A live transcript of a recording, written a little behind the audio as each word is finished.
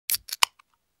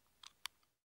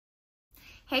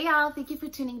Hey y'all, thank you for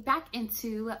tuning back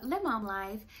into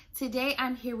Lemomlife. Today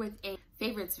I'm here with a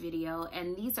favorites video,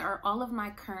 and these are all of my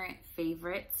current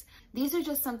favorites. These are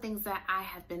just some things that I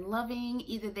have been loving.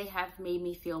 Either they have made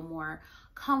me feel more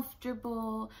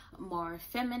comfortable, more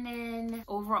feminine,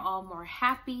 overall more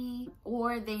happy,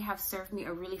 or they have served me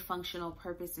a really functional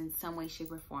purpose in some way,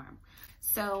 shape, or form.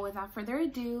 So without further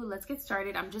ado, let's get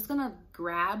started. I'm just gonna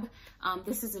grab,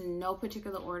 this is in no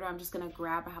particular order, I'm just gonna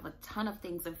grab, I have a ton of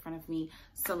things in front of me,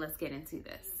 so let's get into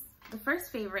this. The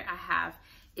first favorite I have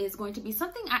is going to be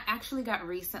something I actually got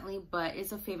recently, but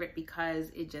it's a favorite because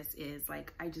it just is,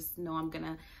 like, I just know I'm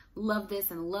gonna love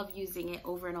this and love using it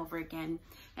over and over again.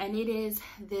 And it is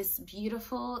this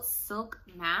beautiful silk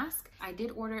mask. I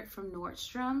did order it from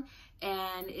Nordstrom,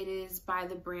 and it is by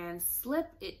the brand Slip.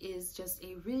 It is just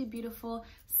a really beautiful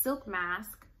silk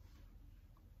mask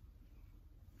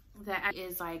that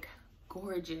is like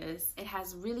gorgeous. It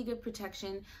has really good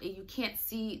protection. You can't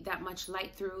see that much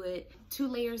light through it. 2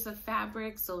 layers of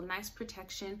fabric, so nice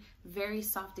protection, very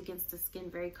soft against the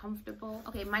skin, very comfortable.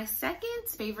 Okay, my second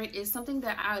favorite is something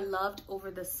that I loved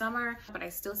over the summer, but I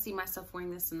still see myself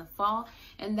wearing this in the fall,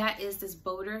 and that is this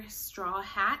boater straw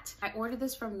hat. I ordered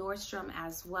this from Nordstrom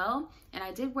as well, and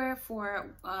I did wear it for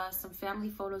some family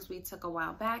photos we took a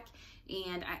while back,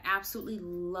 and I absolutely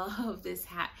love this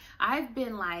hat. I've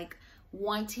been like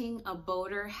wanting a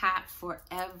boater hat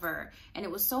forever, and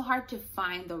it was so hard to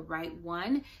find the right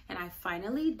one, and I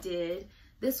finally did.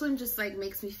 This one just like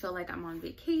makes me feel like I'm on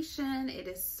vacation. It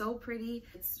is so pretty,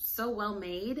 it's so well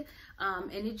made,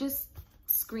 and it just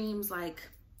screams like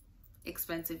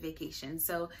expensive vacation.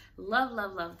 So love,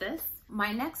 love, love this.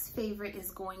 My next favorite is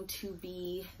going to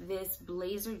be this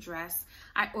blazer dress.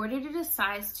 I ordered it a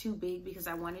size too big because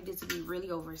I wanted it to be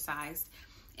really oversized.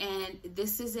 And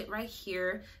this is it right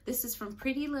here. This is from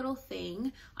Pretty Little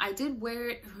Thing. I did wear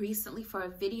it recently for a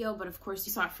video, but of course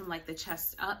you saw it from like the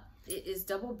chest up. It is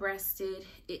double-breasted.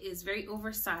 It is very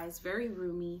oversized, very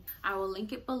roomy. I will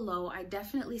link it below. I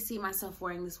definitely see myself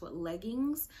wearing this with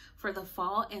leggings for the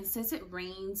fall. And since it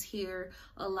rains here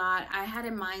a lot, I had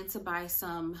in mind to buy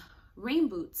some rain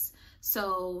boots.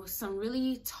 So some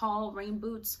really tall rain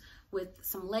boots with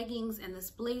some leggings and this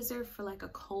blazer for like a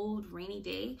cold, rainy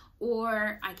day.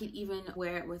 Or I could even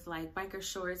wear it with like biker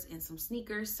shorts and some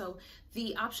sneakers. So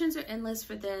the options are endless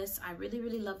for this. I really,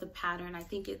 really love the pattern. I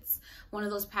think it's one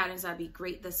of those patterns that'd be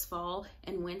great this fall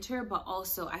and winter, but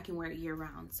also I can wear it year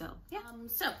round. So yeah.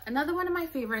 So another one of my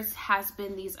favorites has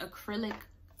been these acrylic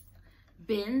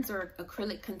bins or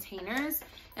acrylic containers.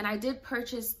 And I did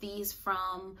purchase these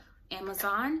from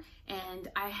Amazon, and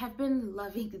I have been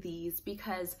loving these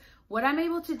because what I'm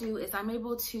able to do is I'm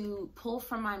able to pull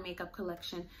from my makeup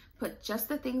collection, put just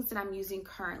the things that I'm using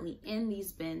currently in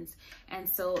these bins, and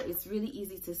so it's really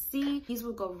easy to see. These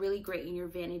will go really great in your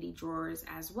vanity drawers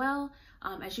as well.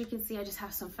 As you can see, I just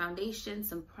have some foundation,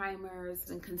 some primers,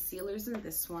 and concealers in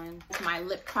this one. My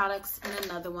lip products in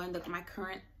another one, my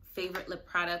current favorite lip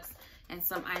products, and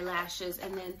some eyelashes.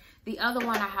 And then the other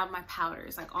one, I have my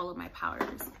powders, like all of my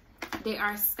powders. They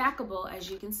are stackable, as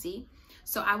you can see,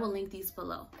 so I will link these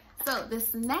below. So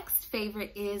this next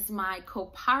favorite is my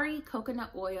Kopari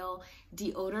coconut oil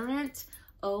deodorant.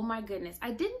 Oh my goodness,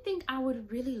 I didn't think I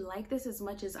would really like this as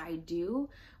much as I do,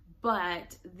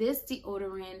 but this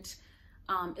deodorant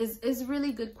is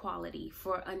really good quality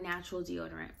for a natural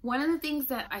deodorant. One of the things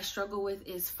that I struggle with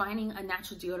is finding a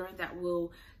natural deodorant that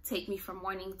will take me from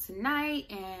morning to night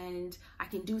and I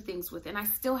can do things with it, and I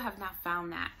still have not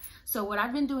found that. So what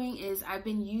I've been doing is I've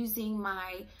been using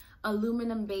my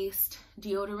aluminum based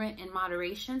deodorant in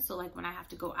moderation. So like when I have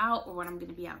to go out or when I'm going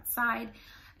to be outside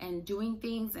and doing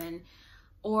things, and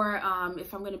or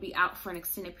if I'm going to be out for an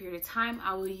extended period of time,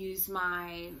 I will use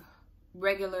my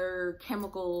regular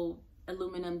chemical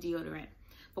aluminum deodorant.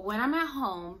 But when I'm at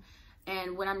home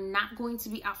and when I'm not going to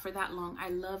be out for that long, I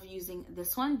love using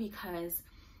this one because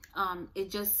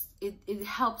it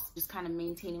helps just kind of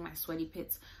maintaining my sweaty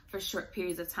pits for short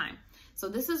periods of time. So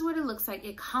this is what it looks like.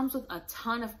 It comes with a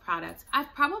ton of products.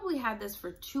 I've probably had this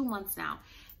for 2 months now,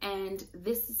 and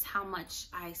this is how much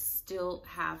I still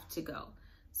have to go.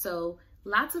 So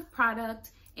lots of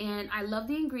product, and I love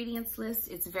the ingredients list.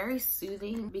 It's very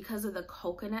soothing because of the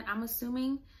coconut, I'm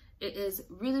assuming. It is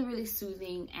really, really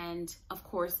soothing, and of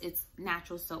course it's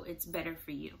natural, so it's better for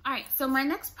you. All right, so my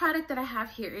next product that I have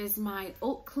here is my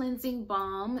oat cleansing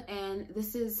balm, and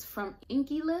this is from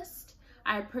Inky List.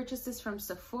 I purchased this from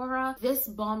Sephora. This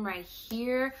balm right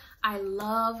here, I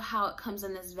love how it comes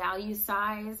in this value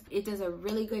size. It does a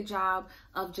really good job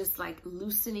of just like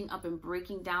loosening up and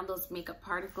breaking down those makeup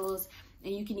particles.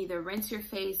 and you can either rinse your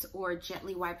face or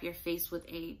gently wipe your face with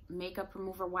a makeup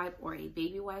remover wipe or a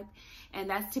baby wipe. And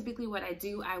that's typically what I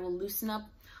do. I will loosen up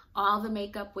all the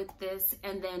makeup with this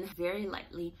and then very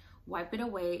lightly wipe it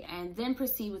away and then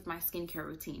proceed with my skincare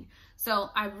routine. So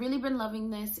I've really been loving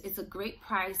this. It's a great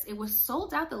price. It was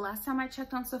sold out the last time I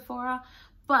checked on Sephora,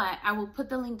 but I will put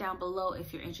the link down below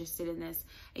if you're interested in this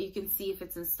and you can see if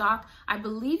it's in stock. I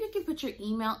believe you can put your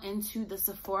email into the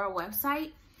Sephora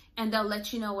website and they'll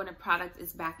let you know when a product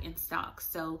is back in stock.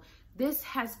 So this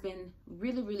has been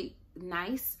really, really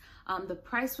nice. The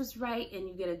price was right and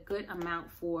you get a good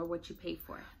amount for what you pay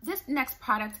for. This next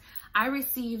product I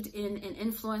received in an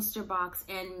influencer box,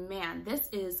 and man, this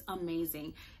is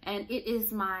amazing. And it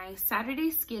is my Saturday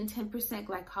Skin 10%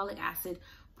 Glycolic Acid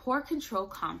Pore Control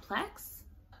Complex.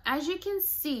 As you can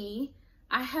see,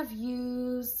 I have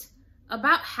used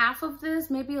about half of this,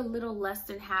 maybe a little less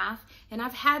than half. And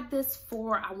I've had this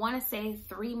for, I wanna say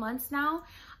 3 months now.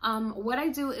 What I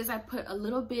do is I put a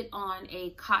little bit on a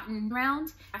cotton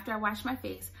round. After I wash my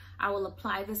face, I will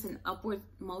apply this in upward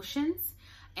motions.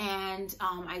 And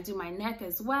I do my neck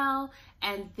as well.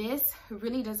 And this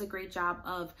really does a great job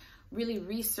of really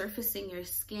resurfacing your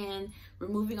skin,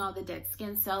 removing all the dead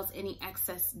skin cells, any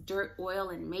excess dirt, oil,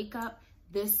 and makeup.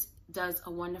 This does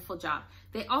a wonderful job.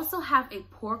 They also have a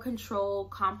pore control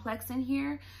complex in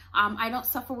here. I don't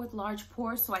suffer with large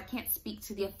pores, so I can't speak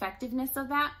to the effectiveness of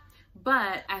that.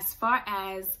 But as far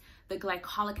as the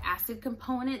glycolic acid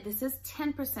component, this is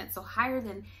 10%, so higher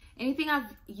than anything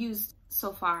I've used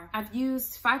so far. I've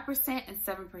used 5% and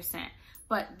 7%,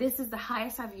 but this is the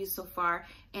highest I've used so far.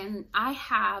 And I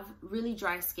have really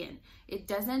dry skin. It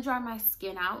doesn't dry my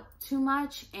skin out too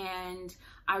much, and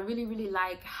I really, really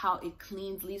like how it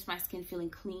cleans, leaves my skin feeling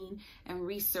clean and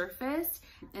resurfaced.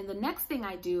 And the next thing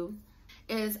I do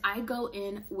is I go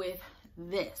in with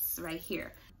this right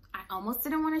here. I almost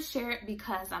didn't want to share it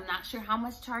because I'm not sure how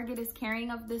much Target is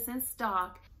carrying of this in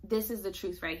stock. This is the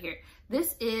truth right here.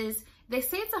 This is, they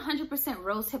say it's 100%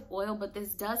 rosehip oil, but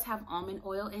this does have almond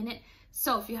oil in it.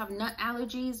 So if you have nut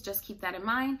allergies, just keep that in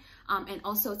mind. And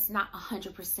also it's not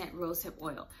 100% rosehip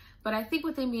oil. But I think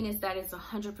what they mean is that it's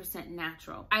 100%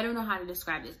 natural. I don't know how to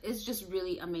describe this. It's just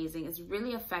really amazing. It's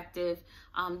really effective.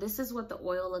 This is what the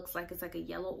oil looks like. It's like a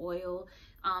yellow oil.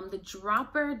 The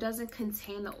dropper doesn't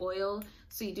contain the oil,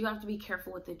 so you do have to be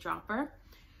careful with the dropper.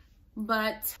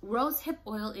 But rosehip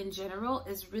oil in general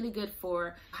is really good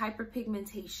for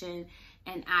hyperpigmentation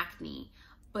and acne.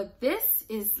 But this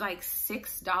is like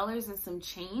 $6 and some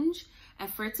change.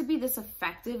 And for it to be this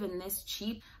effective and this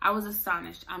cheap, I was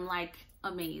astonished. I'm like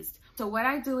amazed. So what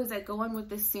I do is I go in with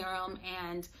this serum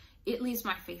and it leaves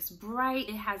my face bright.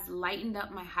 It has lightened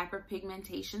up my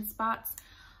hyperpigmentation spots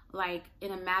like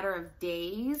in a matter of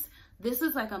days. This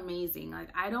is like amazing. Like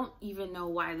I don't even know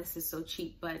why this is so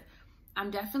cheap, but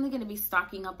I'm definitely going to be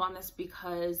stocking up on this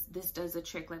because this does a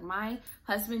trick. Like my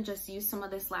husband just used some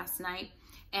of this last night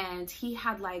and he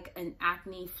had like an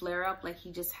acne flare up, like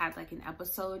he just had like an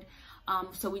episode.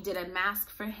 So we did a mask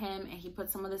for him and he put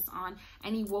some of this on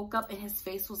and he woke up and his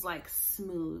face was like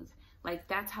smooth. Like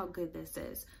that's how good this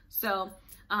is. So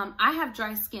I have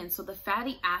dry skin, so the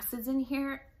fatty acids in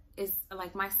here is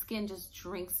like my skin just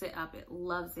drinks it up. It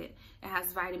loves it. It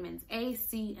has vitamins A,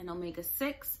 C, and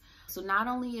omega-6. So not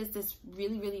only is this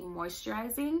really, really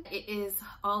moisturizing, it is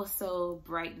also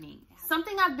brightening.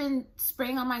 Something I've been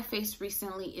spraying on my face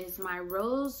recently is my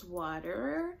rose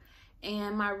water.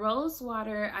 And my rose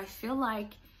water, I feel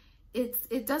like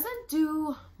it doesn't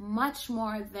do much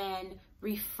more than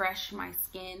refresh my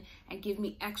skin and give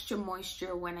me extra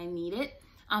moisture when I need it.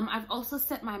 I've also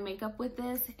set my makeup with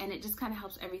this and it just kind of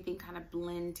helps everything kind of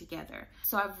blend together.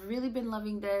 So I've really been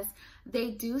loving this.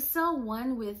 They do sell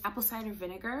one with apple cider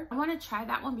vinegar. I want to try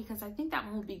that one because I think that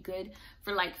one will be good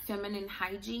for like feminine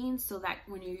hygiene, so that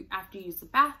when you, after you use the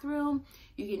bathroom,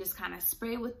 you can just kind of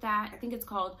spray with that. I think it's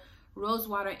called rose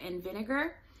water and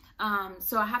vinegar.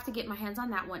 So I have to get my hands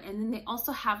on that one. And then they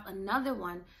also have another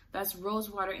one that's rose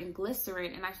water and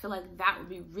glycerin. And I feel like that would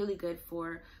be really good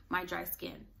for my dry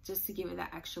skin, just to give it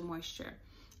that extra moisture.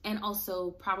 And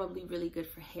also probably really good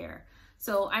for hair.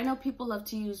 So I know people love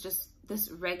to use just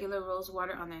this regular rose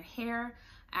water on their hair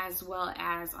as well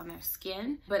as on their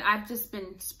skin. But I've just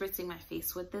been spritzing my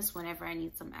face with this whenever I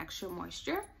need some extra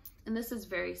moisture. And this is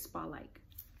very spa-like.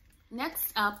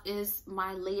 Next up is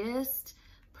my latest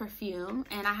perfume,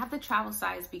 and I have the travel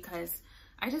size because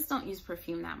I just don't use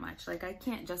perfume that much. Like I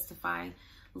can't justify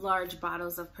large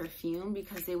bottles of perfume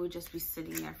because they would just be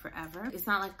sitting there forever. It's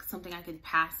not like something I could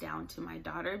pass down to my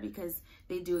daughter because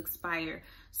they do expire.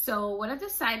 So what I've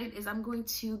decided is I'm going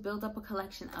to build up a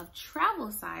collection of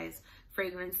travel size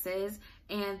fragrances.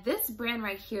 And this brand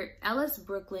right here, Ellis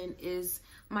Brooklyn, is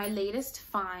my latest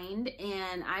find,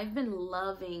 and I've been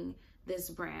loving this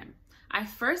brand. I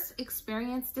first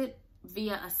experienced it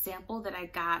via a sample that I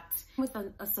got with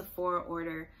a Sephora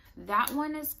order. That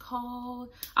one is called,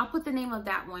 I'll put the name of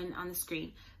that one on the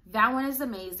screen. That one is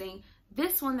amazing.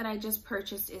 This one that I just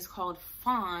purchased is called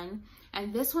Fawn,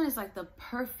 and this one is like the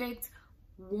perfect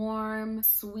warm,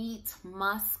 sweet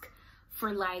musk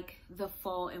for like the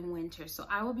fall and winter. So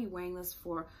I will be wearing this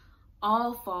for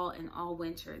all fall and all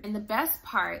winter. And the best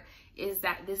part is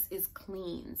that this is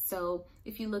clean. So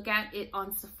if you look at it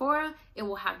on Sephora, it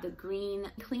will have the green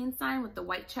clean sign with the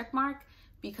white check mark,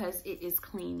 because it is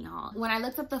clean, y'all. When I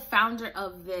looked up the founder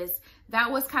of this,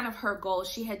 that was kind of her goal.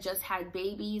 She had just had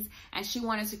babies and she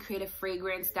wanted to create a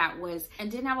fragrance that was, and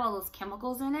didn't have all those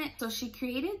chemicals in it. So she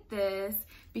created this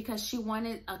because she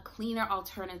wanted a cleaner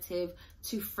alternative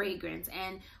to fragrance.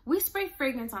 And we spray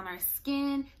fragrance on our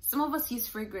skin. Some of us use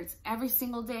fragrance every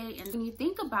single day. And when you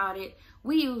think about it,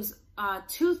 we use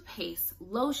toothpaste,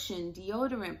 lotion,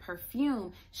 deodorant,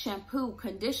 perfume, shampoo,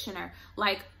 conditioner,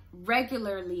 like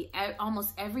regularly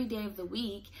almost every day of the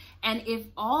week. And if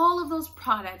all of those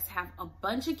products have a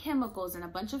bunch of chemicals and a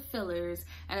bunch of fillers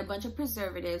and a bunch of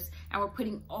preservatives, and we're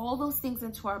putting all those things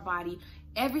into our body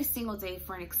every single day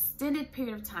for an extended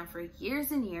period of time for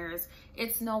years and years,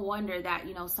 it's no wonder that,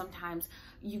 you know, sometimes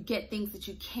you get things that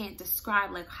you can't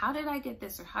describe, like, how did I get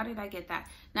this or how did I get that?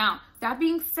 Now, that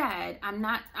being said, I'm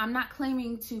not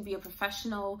claiming to be a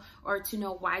professional or to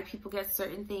know why people get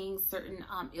certain things, certain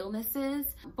illnesses.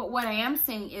 But what I am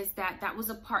saying is that that was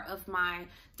a part of my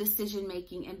decision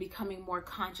making and becoming more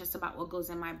conscious about what goes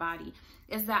in my body,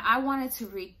 is that I wanted to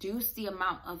reduce the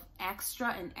amount of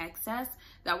extra and excess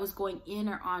that was going in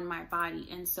or on my body.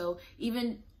 And so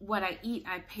even what I eat,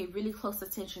 I pay really close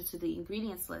attention to the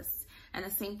ingredients lists. And the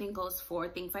same thing goes for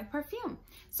things like perfume.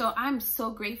 So I'm so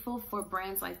grateful for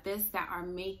brands like this that are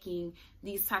making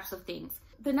these types of things.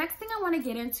 The next thing I want to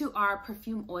get into are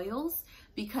perfume oils,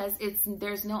 because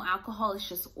there's no alcohol, it's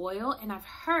just oil. And I've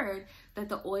heard that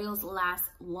the oils last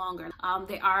longer.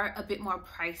 They are a bit more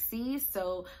pricey,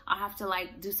 so I'll have to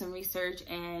like do some research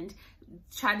and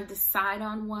try to decide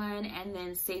on one and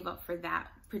then save up for that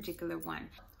particular one.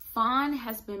 Fawn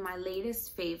has been my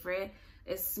latest favorite.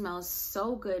 It smells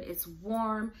so good. It's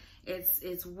warm,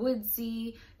 it's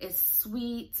woodsy, it's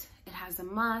sweet, it has a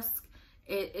musk.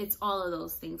 It's all of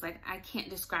those things. Like, I can't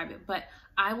describe it, but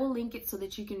I will link it so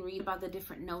that you can read about the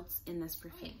different notes in this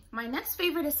perfume. My next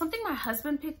favorite is something my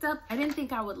husband picked up. I didn't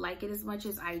think I would like it as much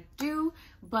as I do,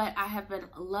 but I have been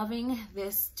loving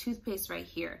this toothpaste right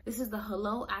here. This is the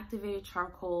Hello Activated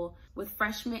Charcoal with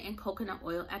Fresh Mint and Coconut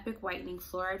Oil Epic Whitening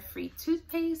Fluoride-Free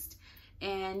Toothpaste.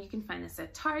 And you can find this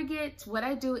at Target. What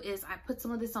I do is I put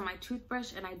some of this on my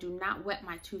toothbrush, and I do not wet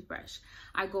my toothbrush.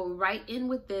 I go right in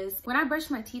with this. When I brush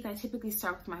my teeth, I typically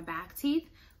start with my back teeth,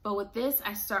 but with this,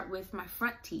 I start with my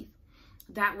front teeth.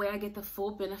 That way I get the full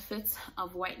benefits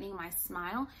of whitening my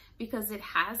smile, because it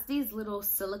has these little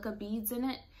silica beads in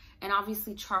it, and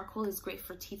obviously charcoal is great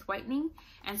for teeth whitening.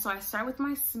 And so I start with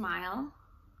my smile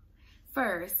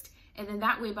first, and then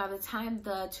that way by the time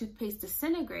the toothpaste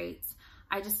disintegrates,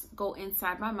 I just go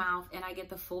inside my mouth and I get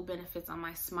the full benefits on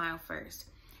my smile first.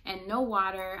 And no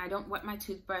water, I don't wet my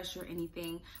toothbrush or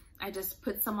anything. I just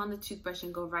put some on the toothbrush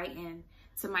and go right in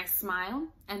to my smile,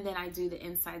 and then I do the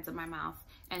insides of my mouth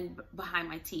and behind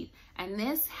my teeth. And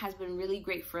this has been really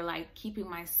great for like keeping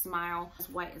my smile as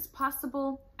white as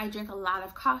possible. I drink a lot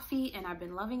of coffee and I've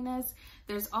been loving this.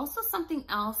 There's also something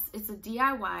else, it's a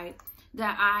DIY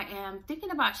that I am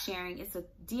thinking about sharing. It's a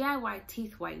DIY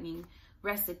teeth whitening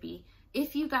recipe.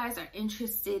 If you guys are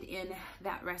interested in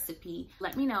that recipe,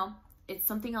 let me know. It's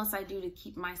something else I do to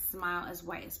keep my smile as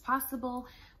white as possible,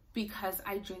 because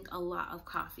I drink a lot of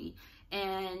coffee.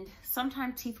 And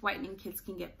sometimes teeth whitening kits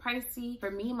can get pricey.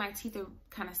 For me, my teeth are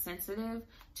kind of sensitive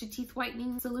to teeth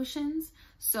whitening solutions.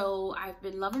 So I've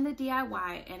been loving the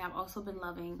DIY, and I've also been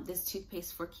loving this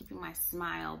toothpaste for keeping my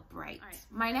smile bright. All right.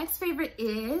 My next favorite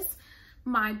is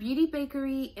my Beauty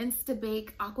Bakery Instabake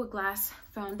Aqua Glass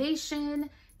Foundation.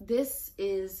 This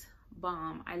is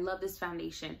bomb. I love this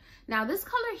foundation. Now, this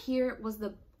color here was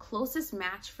the closest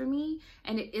match for me,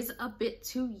 and it is a bit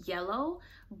too yellow,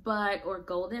 or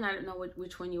golden. I don't know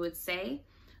which one you would say.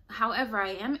 However,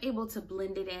 I am able to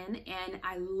blend it in, and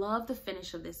I love the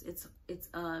finish of this. It's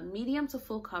a medium to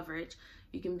full coverage.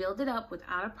 You can build it up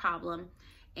without a problem,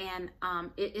 and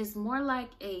it is more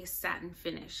like a satin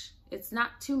finish. It's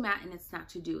not too matte and it's not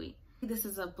too dewy. This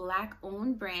is a Black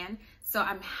owned brand, so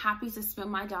I'm happy to spend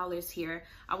my dollars here.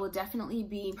 I will definitely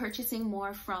be purchasing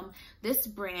more from this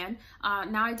brand.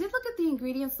 Now I did look at the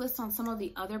ingredients list on some of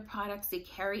the other products they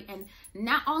carry, and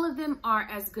not all of them are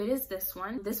as good as this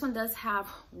one. This one does have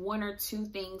one or two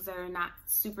things that are not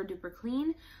super duper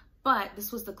clean, but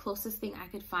this was the closest thing I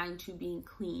could find to being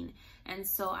clean. And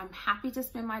so I'm happy to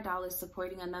spend my dollars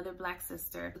supporting another Black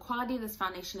sister. The quality of this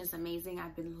foundation is amazing.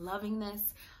 I've been loving this.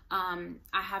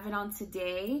 I have it on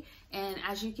today, and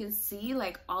as you can see,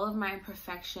 like, all of my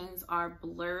imperfections are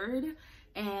blurred,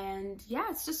 and yeah,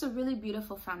 it's just a really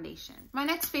beautiful foundation. My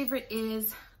next favorite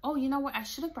is, oh, you know what? I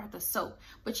should have brought the soap,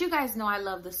 but you guys know I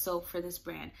love the soap for this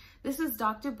brand. This is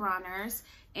Dr. Bronner's,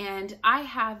 and I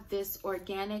have this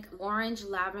organic orange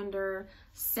lavender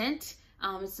scent.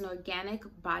 It's an organic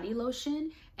body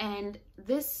lotion, and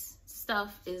this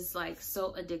stuff is like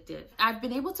so addictive. I've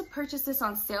been able to purchase this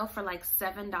on sale for like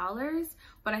 $7,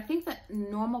 but I think the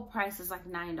normal price is like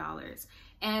 $9.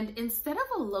 And instead of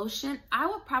a lotion, I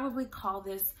would probably call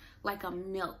this like a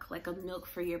milk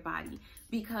for your body,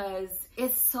 because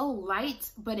it's so light,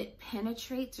 but it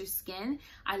penetrates your skin.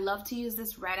 I love to use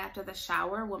this right after the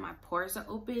shower when my pores are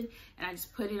open, and I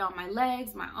just put it on my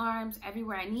legs, my arms,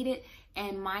 everywhere I need it,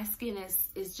 and my skin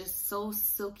is just so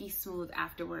silky smooth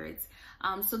afterwards.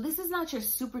 So this is not your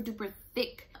super duper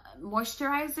thick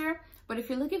moisturizer, but if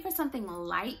you're looking for something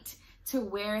light to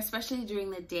wear, especially during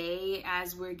the day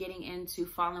as we're getting into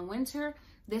fall and winter,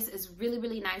 this is really,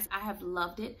 really nice. I have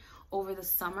loved it over the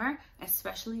summer,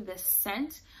 especially this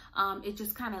scent. It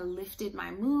just kind of lifted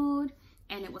my mood,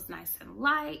 and it was nice and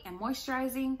light and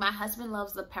moisturizing. My husband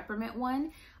loves the peppermint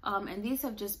one, and these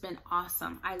have just been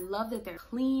awesome. I love that they're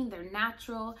clean, they're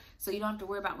natural, so you don't have to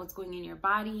worry about what's going in your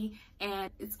body,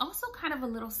 and it's also kind of a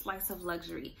little slice of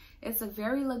luxury. It's a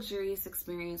very luxurious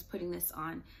experience putting this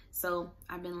on, so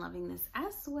I've been loving this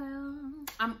as well.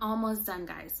 I'm almost done,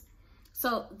 guys.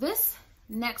 So this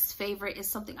next favorite is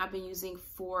something I've been using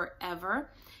forever,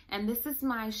 and this is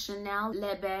my Chanel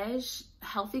Le Beige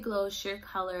Healthy Glow Sheer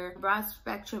Color Broad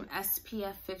Spectrum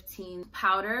SPF 15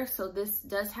 powder. So this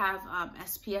does have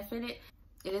SPF in it.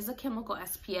 It is a chemical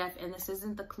SPF, and this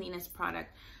isn't the cleanest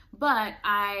product, but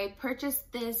I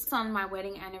purchased this on my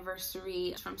wedding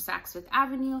anniversary from Saks Fifth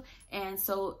Avenue, and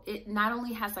so it not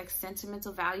only has like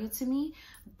sentimental value to me,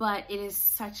 but it is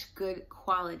such good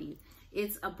quality.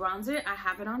 It's a bronzer. I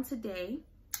have it on today.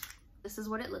 This is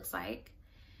what it looks like,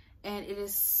 and it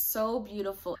is so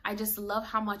beautiful. I just love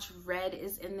how much red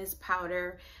is in this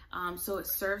powder, so it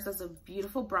serves as a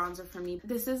beautiful bronzer for me.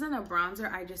 This isn't a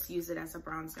bronzer, I just use it as a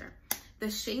bronzer.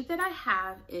 The shade that I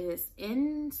have is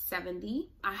in 70.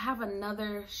 I have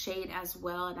another shade as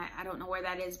well, and I don't know where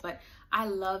that is, but I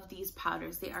love these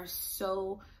powders. They are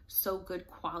so good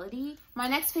quality. My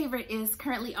next favorite is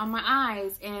currently on my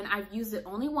eyes, and I've used it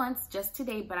only once, just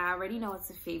today, but I already know it's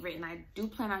a favorite, and I do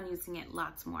plan on using it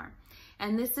lots more.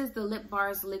 And this is the Lip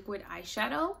Bars Liquid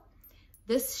Eyeshadow.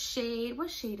 This shade,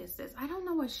 what shade is this? I don't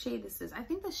know what shade this is. I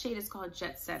think the shade is called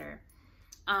Jet Setter.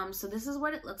 So this is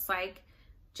what it looks like,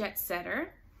 Jet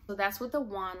Setter. So that's what the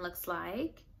wand looks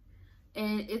like.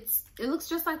 And it looks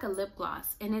just like a lip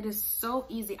gloss, and it is so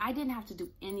easy. I didn't have to do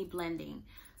any blending.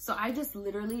 So I just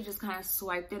literally just kind of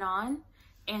swiped it on,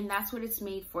 and that's what it's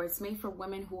made for. It's made for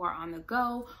women who are on the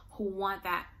go, who want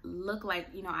that look like,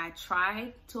 you know, I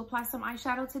tried to apply some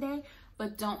eyeshadow today,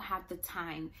 but don't have the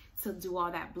time to do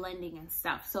all that blending and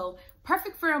stuff. So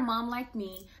perfect for a mom like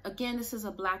me. Again, this is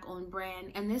a Black owned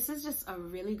brand, and this is just a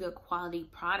really good quality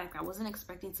product. I wasn't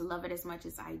expecting to love it as much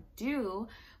as I do,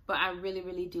 but I really,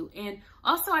 really do. And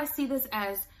also I see this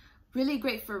as really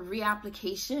great for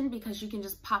reapplication, because you can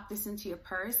just pop this into your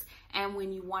purse, and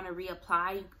when you want to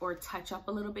reapply or touch up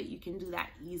a little bit, you can do that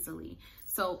easily.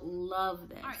 So love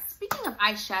this. All right, speaking of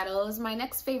eyeshadows, my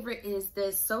next favorite is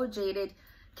this So Jaded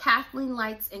Kathleen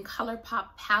Lights and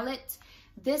ColourPop palette.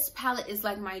 This palette is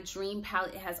like my dream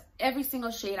palette. It has every single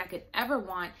shade I could ever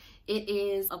want. It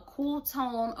is a cool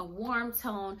tone, a warm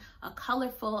tone, a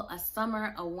colorful, a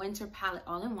summer, a winter palette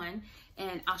all in one,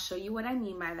 and I'll show you what I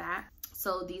mean by that.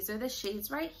 So these are the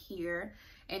shades right here,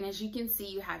 and as you can see,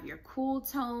 you have your cool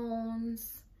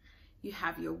tones, you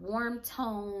have your warm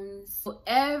tones, so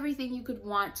everything you could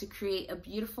want to create a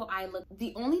beautiful eye look.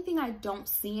 The only thing I don't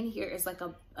see in here is like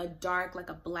a dark, like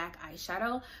a black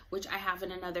eyeshadow, which I have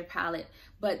in another palette,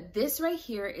 but this right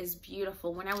here is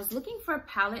beautiful. When I was looking for a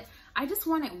palette, I just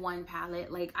wanted one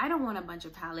palette. Like, I don't want a bunch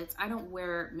of palettes. I don't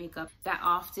wear makeup that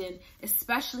often,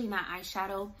 especially not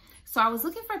eyeshadow. So I was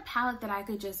looking for a palette that I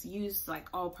could just use like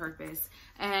all purpose.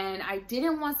 And I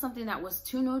didn't want something that was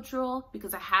too neutral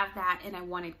because I have that and I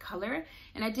wanted color.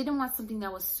 And I didn't want something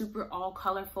that was super all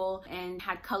colorful and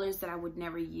had colors that I would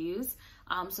never use.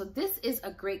 So this is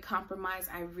a great compromise.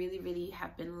 I really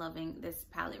have been loving this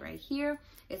palette right here.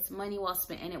 It's money well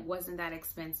spent and it wasn't that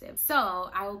expensive. So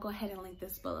I will go ahead and link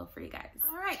this below for you guys.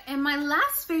 All right, and my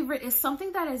last favorite is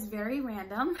something that is very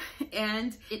random,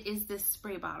 and it is this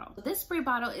spray bottle. This spray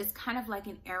bottle is kind of like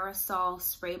an aerosol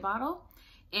spray bottle.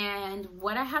 And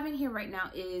what I have in here right now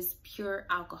is pure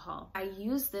alcohol. I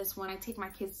use this when I take my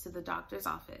kids to the doctor's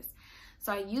office.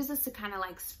 So I use this to kind of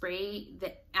like spray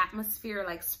the atmosphere,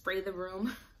 like spray the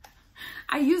room.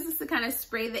 I use this to kind of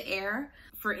spray the air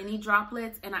for any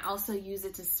droplets, and I also use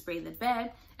it to spray the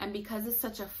bed. And because it's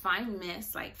such a fine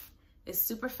mist, like it's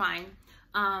super fine,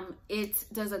 it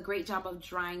does a great job of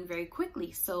drying very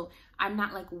quickly. So I'm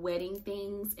not like wetting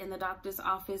things in the doctor's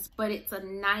office, but it's a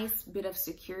nice bit of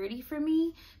security for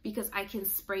me because I can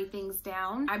spray things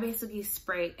down. I basically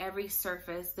spray every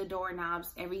surface, the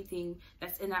doorknobs, everything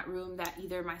that's in that room that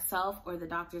either myself or the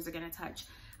doctors are gonna touch.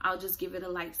 I'll just give it a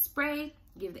light spray,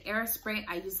 give the air spray.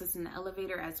 I use this in the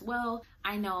elevator as well.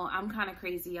 I know I'm kind of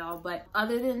crazy, y'all, but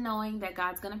other than knowing that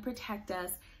God's gonna protect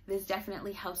us, this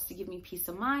definitely helps to give me peace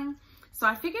of mind. So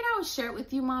I figured I would share it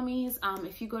with you mommies.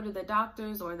 If you go to the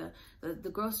doctor's or the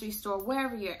grocery store,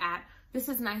 wherever you're at, this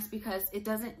is nice because it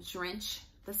doesn't drench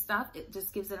the stuff. It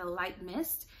just gives it a light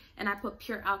mist. And I put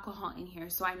pure alcohol in here,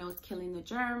 so I know it's killing the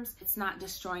germs. It's not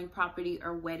destroying property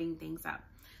or wetting things up.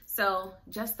 So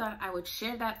just thought I would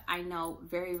share that. I know,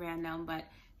 very random, but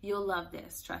you'll love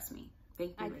this, trust me.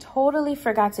 Thank you. I totally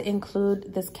forgot to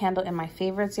include this candle in my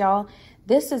favorites, y'all.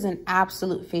 This is an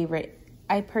absolute favorite.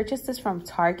 I purchased this from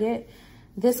Target.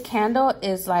 This candle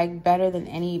is like better than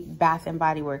any Bath and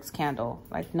Body Works candle,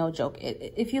 like no joke.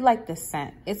 If you like this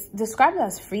scent, it's described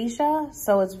as freesia,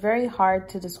 so it's very hard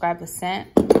to describe the scent,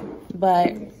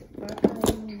 but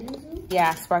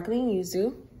yeah, sparkling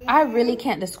yuzu. I really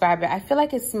can't describe it. I feel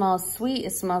like it smells sweet.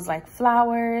 It smells like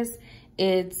flowers.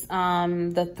 It's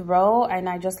the throw, and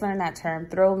I just learned that term.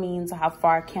 Throw means how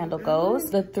far a candle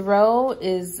goes. The throw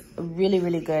is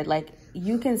really good. Like,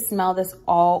 you can smell this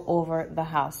all over the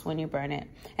house when you burn it.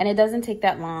 And it doesn't take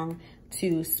that long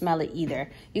to smell it either.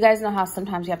 You guys know how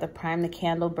sometimes you have to prime the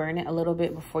candle, burn it a little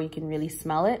bit before you can really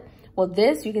smell it? Well,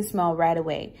 this you can smell right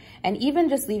away. And even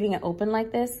just leaving it open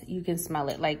like this, you can smell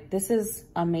it. Like, this is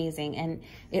amazing, and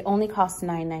it only costs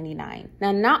 $9.99.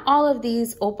 Now, not all of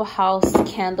these Opal House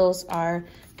candles are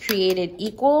created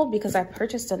equal because I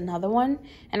purchased another one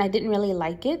and I didn't really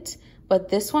like it. But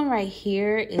this one right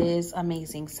here is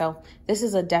amazing. So this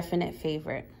is a definite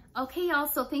favorite. Okay, y'all,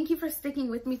 so thank you for sticking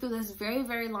with me through this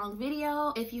very long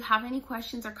video. If you have any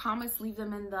questions or comments, leave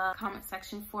them in the comment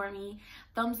section for me.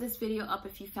 Thumbs this video up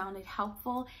if you found it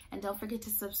helpful, and don't forget to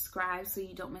subscribe so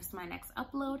you don't miss my next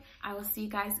upload. I will see you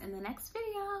guys in the next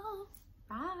video.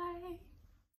 Bye.